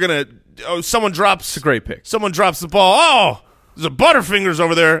game. You're gonna. Oh, someone drops. It's a great pick. Someone drops the ball. Oh, there's a Butterfingers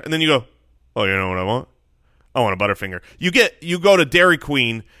over there, and then you go, oh, you know what I want? I want a Butterfinger. You go to Dairy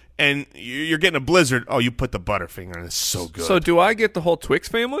Queen and you're getting a Blizzard. Oh, you put the Butterfinger, and it's so good. So do I get the whole Twix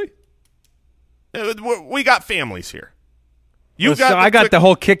family? We got families here. You So I got the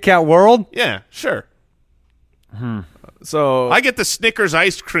whole Kit Kat world. yeah, sure. So I get the Snickers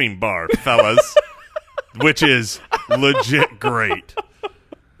ice cream bar, fellas, which is legit great.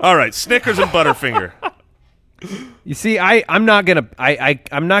 All right, Snickers and Butterfinger. You see, I'm not gonna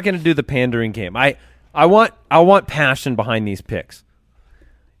I'm not gonna do the pandering game. I want passion behind these picks.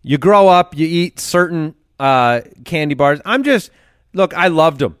 You grow up, you eat certain candy bars. Look, I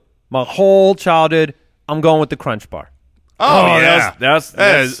loved them my whole childhood. I'm going with the Crunch Bar. Oh, yeah, that's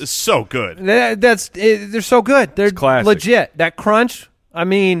that is so good. They're so good. They're classic. legit. That crunch, I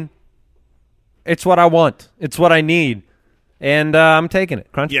mean, it's what I want. It's what I need, and I'm taking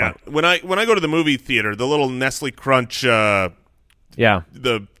it. Crunch Yeah, Bar. when I go to the movie theater, the little Nestle Crunch, Yeah.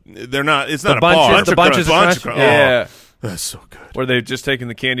 they're not. It's not a bunches- bar. the bunches of Crunch? Oh, yeah. that's so good. Where they've just taken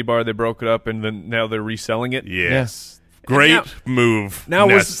the candy bar, they broke it up, and then now they're reselling it. Yes, great now- move. Now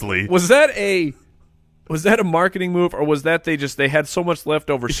Nestle. was that a marketing move, or was that they had so much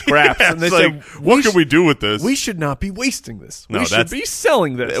leftover scraps Yeah, and they it's said, like, what can we do with this? we should not be wasting this. No, we should that's- be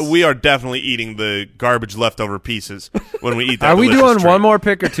selling this. We are definitely eating the garbage leftover pieces when we eat that. Are we delicious doing treat. one more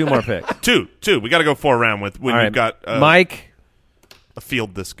pick or two more picks? Two. We got to go 4 round with when All you've right, got Mike. a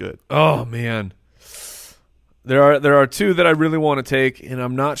field this good. Oh man, there are two that I really want to take, and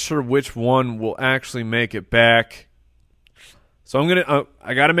I'm not sure which one will actually make it back. So I'm gonna.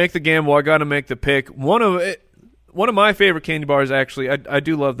 I got to make the gamble. I got to make the pick. One of my favorite candy bars, actually. I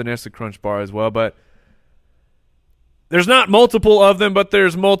do love the Nestle Crunch bar as well, but There's not multiple of them, but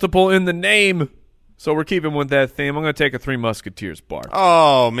there's multiple in the name. So we're keeping with that theme. I'm going to take a Three Musketeers bar.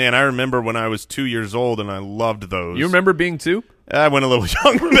 Oh, man, I remember when I was 2 years old, and I loved those. You remember being 2? I went a little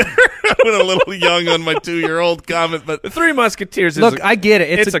young there. I went a little young on my 2-year-old comment, but The Three Musketeers is Look, I get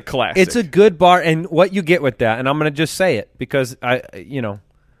it. It's a classic. It's a good bar, and what you get with that, and I'm going to just say it because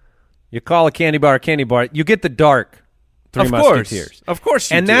you call a candy bar, you get the dark Three Musketeers. Of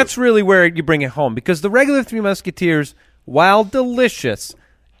course you And do. that's really where you bring it home because the regular Three Musketeers, while delicious,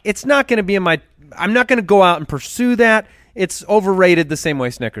 it's not going to be in my. I'm not going to go out and pursue that. It's overrated the same way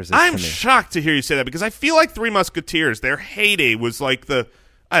Snickers is. I'm to me. shocked to hear you say that because I feel like Three Musketeers, their heyday was like the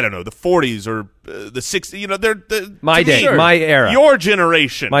 40s or the 60s. They're My to day, me, my era. your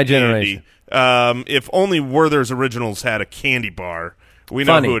generation, My generation. Andy. If only Werther's Originals had a candy bar, we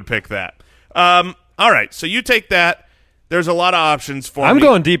know Funny. who would pick that. All right, so you take that. There's a lot of options for I'm me.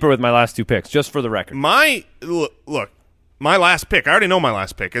 going deeper with my last 2 picks, just for the record. Look, my last pick. I already know my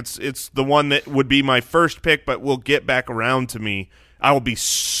last pick. It's the one that would be my first pick, but will get back around to me. I will be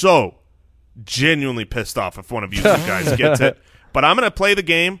so genuinely pissed off if one of you guys gets it. But I'm going to play the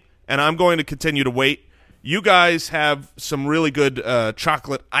game, and I'm going to continue to wait. You guys have some really good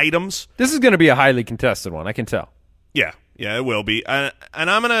chocolate items. This is going to be a highly contested one. I can tell. Yeah, it will be. And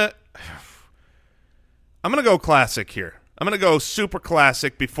I'm gonna go classic here. I'm gonna go super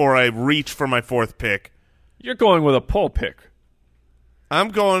classic before I reach for my 4th pick. You're going with a poll pick. I'm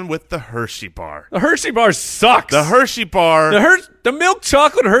going with the Hershey bar. The Hershey bar sucks. The Hershey bar. The milk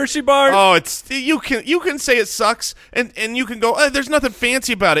chocolate Hershey bar. Oh, it's you can say it sucks, and you can go, there's nothing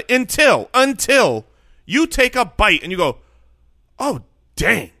fancy about it until you take a bite and you go, oh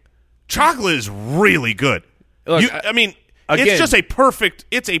dang, chocolate is really good. Look, Again, it's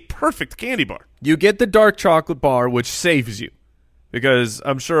a perfect candy bar. You get the dark chocolate bar, which saves you. Because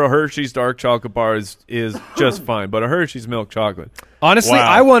I'm sure a Hershey's dark chocolate bar is just fine, but a Hershey's milk chocolate. Honestly, Wow.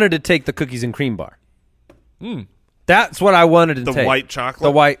 I wanted to take the cookies and cream bar. That's what I wanted to The take. white chocolate?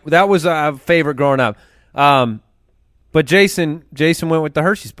 The white. That was a favorite growing up. But Jason went with the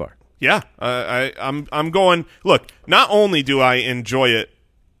Hershey's bar. Yeah, I'm going. Look, not only do I enjoy it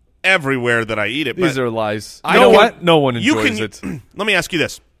everywhere that I eat it, These but are lies. You know what? No one you enjoys can. it. Let me ask you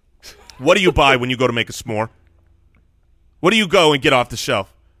this: what do you buy when you go to make a s'more? What do you go and get off the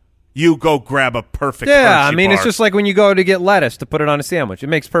shelf? You go grab a perfect. Yeah, Hershey I mean, bar. it's just like when you go to get lettuce to put it on a sandwich. It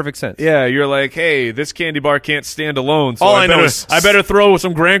makes perfect sense. Yeah, you're like, hey, this candy bar can't stand alone, so All I know better, is- I better throw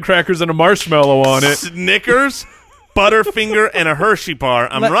some graham crackers and a marshmallow on it. Snickers, Butterfinger, and a Hershey bar.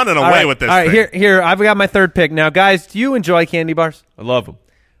 I'm running All away right, with this. All right, thing. here. I've got my 3rd pick now, guys. Do you enjoy candy bars? I love them.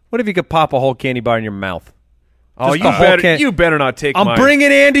 What if you could pop a whole candy bar in your mouth? Oh, Just the whole you better not take I'm mine.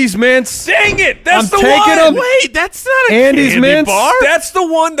 bringing Andy's mints. Dang it! That's I'm the taking one. 'em. Wait, that's not a Andy's candy mints? bar. That's the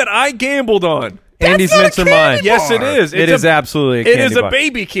one that I gambled on. Andy's not a mints are candy mine. bar. Yes, it is. It is absolutely a It candy is a bar.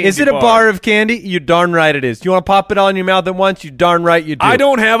 baby candy Is it a bar. bar of candy? You darn right it is. You want to pop it all in your mouth at once? You darn right you do. I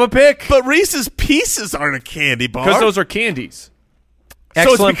don't have a pick But Reese's Pieces aren't a candy bar. because those are candies. so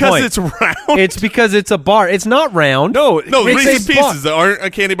it's Excellent because point. it's round. It's because it's a bar. It's not round. No, no, it's Reese's a bar. Pieces aren't a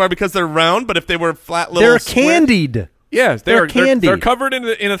candy bar because they're round. But if they were flat little, They're square- candied. yes, They're they're candy. They're covered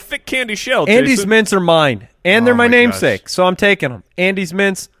in a thick candy shell. Andy's Jason. mints are mine, and they're Oh my my namesake, so I'm taking them. Andy's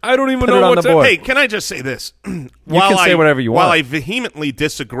mints. I don't even Put know it on what the to. board. Hey, can I just say this? can say whatever you While want. I vehemently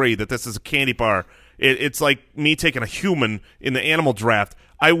disagree that this is a candy bar, it's like me taking a human in the animal draft.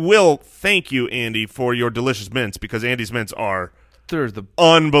 I will thank you, Andy, for your delicious mints because Andy's mints are They're the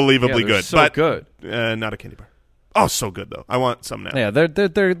unbelievably Yeah, they're good. so but, good. Not a candy bar. Oh, so good though. I want some now. Yeah, they're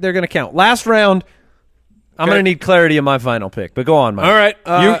going to count. Last round. I'm Okay. going to need clarity in my final pick, but go on, Mike. All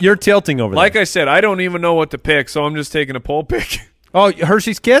right, you're tilting over like there. I said, I don't even know what to pick, so I'm just taking a poll pick. Oh,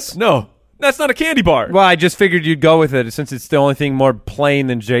 Hershey's Kiss? No, that's not a candy bar. Well, I just figured you'd go with it since it's the only thing more plain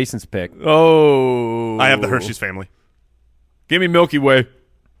than Jason's pick. Oh, I have the Hershey's family. Give me Milky Way.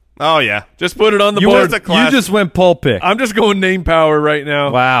 Oh yeah. Just put it on the You, board. went, you just went poll pick. I'm just going name power right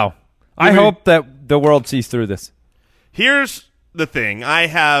now. Wow. I me- hope that the world sees through this. Here's the thing. I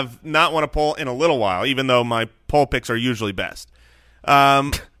have not won a poll in a little while, even though my poll picks are usually best.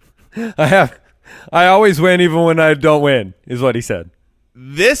 I always win even when I don't win, is what he said.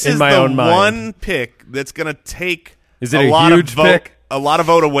 This In is my the own mind. one pick that's going to take Is it a lot huge of vote, pick? a lot of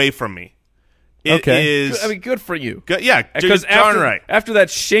vote away from me. It Okay. is. I mean, good for you. good, yeah, Because darn right. after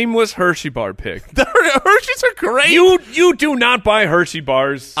that shameless Hershey bar pick, The Hershey's are great. you do not buy Hershey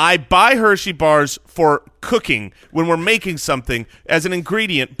bars. I buy Hershey bars for cooking when we're making something as an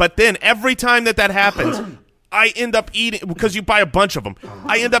ingredient, but then every time that happens, I end up eating because you buy a bunch of them.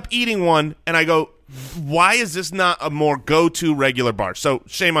 I end up eating one, and I go, "Why is this not a more go-to regular bar?" So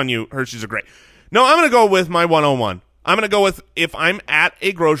shame on you. Hershey's are great. No, I'm going to go with my 101. I'm going to go with if I'm at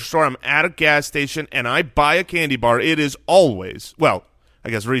a grocery store, I'm at a gas station, and I buy a candy bar, it is always, well, I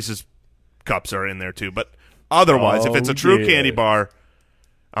guess Reese's cups are in there too, but otherwise, if it's a true candy bar,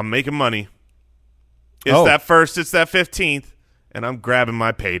 I'm making money. It's that first, it's that 15th, and I'm grabbing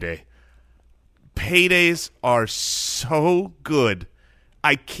my payday. Paydays are so good.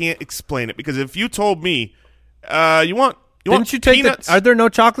 I can't explain it, because if you told me, Didn't you take peanuts? are there no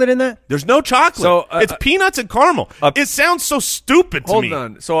chocolate in that? There's no chocolate. So, it's peanuts and caramel. It sounds so stupid to me. Hold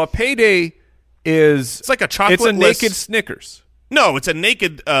on. So a payday is It's like a chocolate. It's a naked Snickers. No, it's a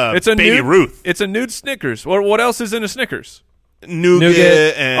naked. It's a Baby nude, Ruth. It's a nude Snickers. What else is in a Snickers?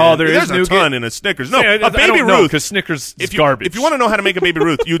 Nougat. And there's a nougat? ton in a Snickers. No, See, a Baby Ruth. because Snickers is If you garbage. if you want to know how to make a Baby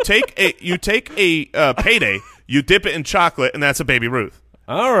Ruth, you take a payday, you dip it in chocolate, and that's a Baby Ruth.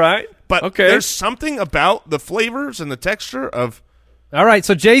 All right, But okay. there's something about the flavors and the texture of. All right,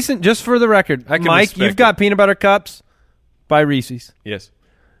 so Jason, just for the record, I can Mike, respect you've got it. peanut butter cups by Reese's. Yes.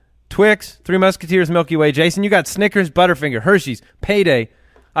 Twix, Three Musketeers, Milky Way. Jason, you got Snickers, Butterfinger, Hershey's, Payday.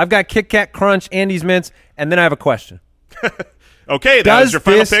 I've got Kit Kat, Crunch, Andy's Mints, and then I have a question. Okay, that Does was your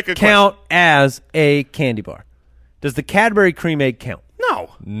final this pick. A count as a candy bar? Does the Cadbury Cream Egg count?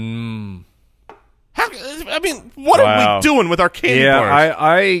 question. No. I mean, what are Wow. we doing with our candy Yeah, bars?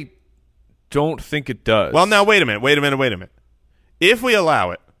 I don't think it does. Well, now wait a minute. If we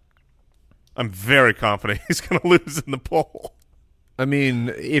allow it, I'm very confident he's going to lose in the poll. I mean,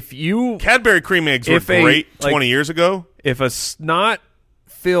 if you Cadbury cream eggs were If a- great like- 20 years ago. if a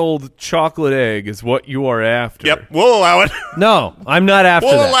snot-filled chocolate egg is what you are after, Yep, we'll allow it. No, I'm not after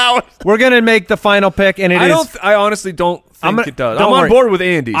We'll that. allow it. We're going to make the final pick, and it is. I honestly don't think it does. don't I'm on worry. board with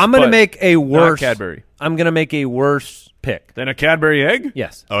Andy's. I'm going to but make a worse. Cadbury. I'm going to make a worse pick. Then a Cadbury egg.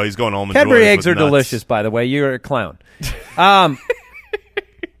 Yes. Oh, he's going almond Cadbury Joys eggs with are nuts. delicious, by the way. You're a clown.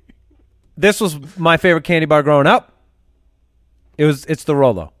 This was my favorite candy bar growing up. It's the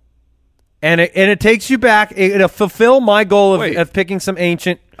Rolo, and it takes you back. It'll fulfill my goal Wait. of picking some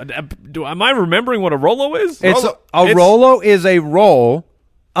ancient. Am I remembering what a Rolo is? It's Rolo- a Rolo is a roll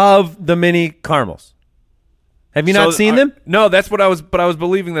of the mini caramels. Have you not seen them? No, that's what I was. But I was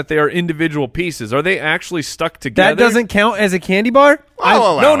believing that they are individual pieces. Are they actually stuck together? That doesn't count as a candy bar. I'll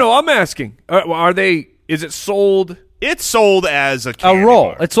allow it. No. I'm asking. Are they? Is it sold? It's sold as a A candy roll.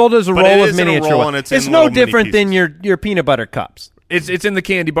 bar. It's sold as a But roll it of is in a miniature roll ones. and It's in no little mini different than pieces. your peanut butter cups. It's in the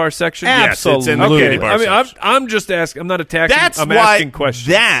candy bar section. Yes, it's in the Absolutely. candy Okay. bar I mean, section. I'm just asking. I'm not attacking. That's I'm why asking questions.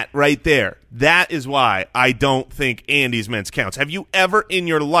 that right there. That is why I don't think Andy's Mints counts. Have you ever in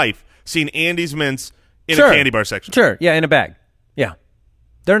your life seen Andy's Mints in Sure. a candy bar section? Sure. Yeah, in a bag. Yeah,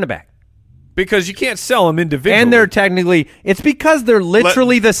 they're in a bag. Because you can't sell them individually. And they're technically, it's because they're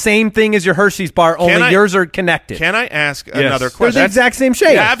literally the same thing as your Hershey's bar, only yours are connected. Can I ask Yes. another They're They're question? the exact same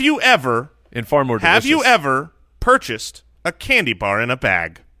shape. Have you ever and far more delicious. Have you ever purchased a candy bar in a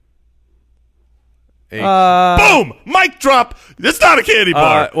bag? Boom! Mic drop. It's not a candy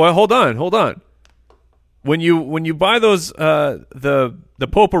bar. Well, hold on. When you buy those the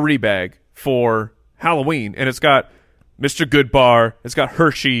potpourri bag for Halloween, and it's got Mr. Goodbar, it's got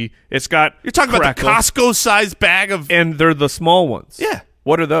Hershey, it's got You're talking Crackle, about the Costco-sized bag of. and they're the small ones. Yeah.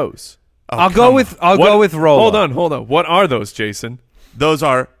 What are those? I'll go with Rolo. Hold on. What are those, Jason? Those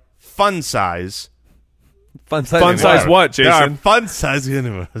are fun size. Fun size. Fun size what, They are Jason? fun size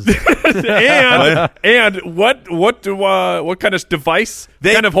universe. and what kind of device,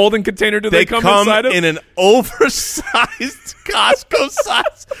 kind of holding container do they come inside of? in an oversized Costco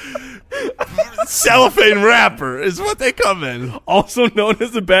size cellophane wrapper is what they come in. Also known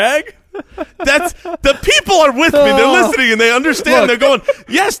as a bag? That's the people are with me. They're listening and they understand. Look. They're going,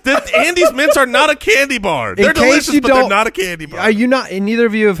 yes, Andy's Mints are not a candy bar. They're case delicious, you but they're don't- not a candy bar. Are you not? And neither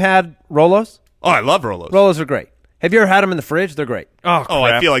of you have had Rolos? Oh, I love Rolos. Rolos are great. Have you ever had them in the fridge? They're great. Oh, Oh, I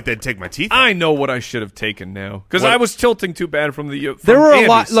crap. feel like they'd take my teeth out. I know what I should have taken now because What? I was tilting too bad from the. From There were a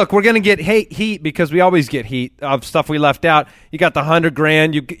lot. Andy's. Look, we're going to get heat because we always get heat of stuff we left out. You got the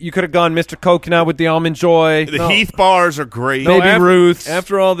 $100,000. You could have gone Mr. Coconut with the Almond Joy. The Heath bars are great. Baby Ruths.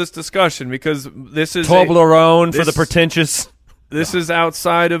 After all this discussion, because this is Toblerone for this- the pretentious. this is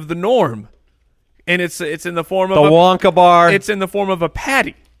outside of the norm, and it's in the form of The Wonka bar. It's in the form of a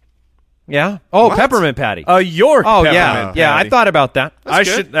patty, yeah. Oh, What? peppermint patty. a York. Oh peppermint yeah, yeah. I patty. thought about that. I good.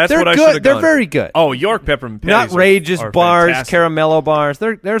 should. That's They're what I good. should have They're done. very good. Oh, York peppermint patties. Nutrageous are bars, fantastic. caramello bars.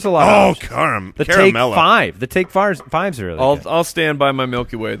 There's a lot. Oh, of options. The caramello. Take Five. The Take Fives are really good. I'll stand by my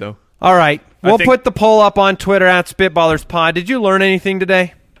Milky Way though. All right. I We'll think- put the poll up on Twitter at SpitballersPod. Did you learn anything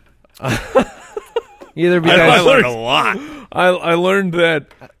today? Either of you I guys. learned a lot. I learned that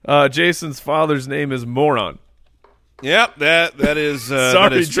Jason's father's name is Moron. Yep, that is Sorry,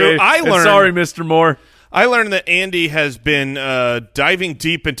 that is true. Jay. I learned. Sorry, Mr. Moore. I learned that Andy has been diving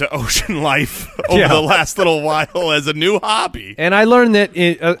deep into ocean life over the last little while as a new hobby. And I learned that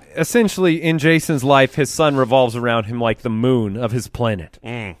essentially in Jason's life, his sun revolves around him like the moon of his planet.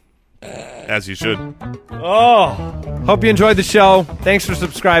 As you should. Oh, hope you enjoyed the show. Thanks for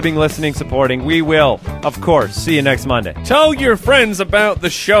subscribing, listening, supporting. We will, of course, see you next Monday. Tell your friends about the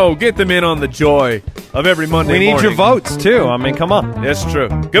show. Get them in on the joy of every Monday morning. We need your votes, too. I mean, come on. That's true.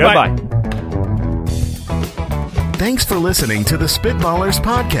 Goodbye. Thanks for listening to the Spitballers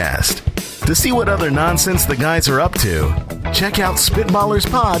Podcast. To see what other nonsense the guys are up to, check out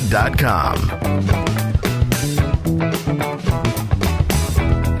SpitballersPod.com.